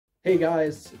Hey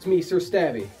guys, it's me,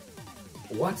 Sir.Stabby.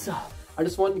 What's up? I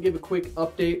just wanted to give a quick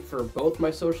update for both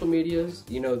my social medias.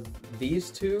 You know,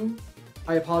 these two,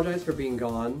 I apologize for being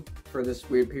gone for this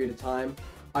weird period of time.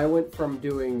 I went from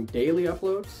doing daily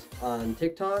uploads on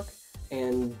TikTok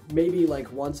and maybe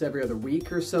like once every other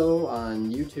week or so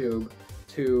on YouTube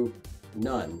to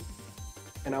none.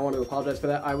 And I want to apologize for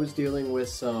that. I was dealing with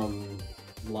some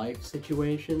life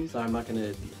situations I'm not going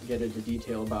to get into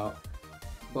detail about,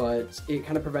 but it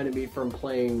kind of prevented me from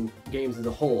playing games as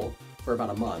a whole for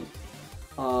about a month.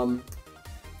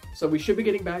 So we should be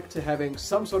getting back to having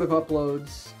some sort of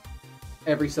uploads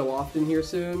every so often here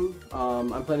soon. I'm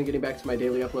planning on getting back to my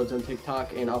daily uploads on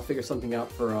TikTok, and I'll figure something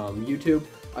out for YouTube.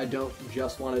 I don't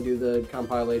just want to do the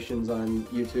compilations on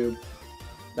YouTube.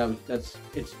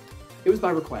 It was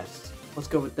by request. Let's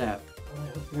go with that.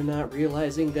 I hope you're not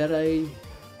realizing that I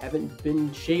haven't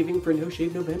been shaving for No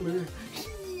Shave November.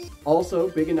 Also,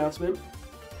 big announcement,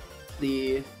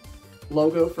 the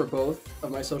logo for both of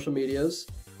my social medias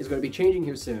is going to be changing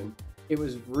here soon. It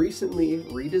was recently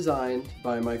redesigned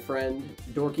by my friend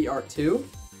Dorky Art 2.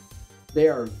 They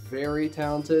are very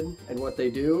talented at what they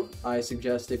do. I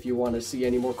suggest if you want to see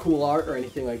any more cool art or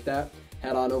anything like that,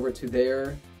 head on over to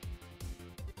their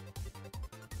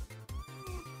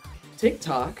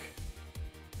TikTok.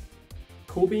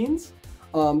 Cool beans.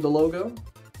 The logo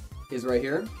is right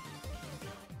here.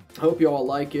 I hope you all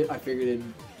like it. I figured it'd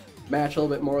match a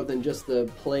little bit more than just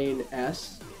the plain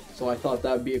S, so I thought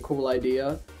that would be a cool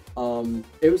idea.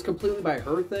 It was completely by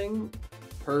her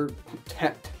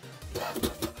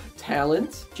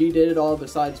talent. She did it all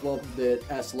besides, well, the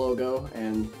S logo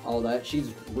and all that.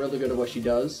 She's really good at what she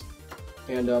does,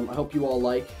 and I hope you all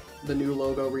like the new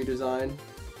logo redesign.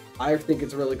 I think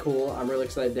it's really cool. I'm really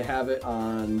excited to have it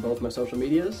on both my social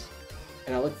medias,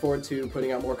 and I look forward to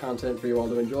putting out more content for you all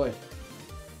to enjoy.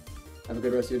 Have a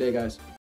good rest of your day, guys.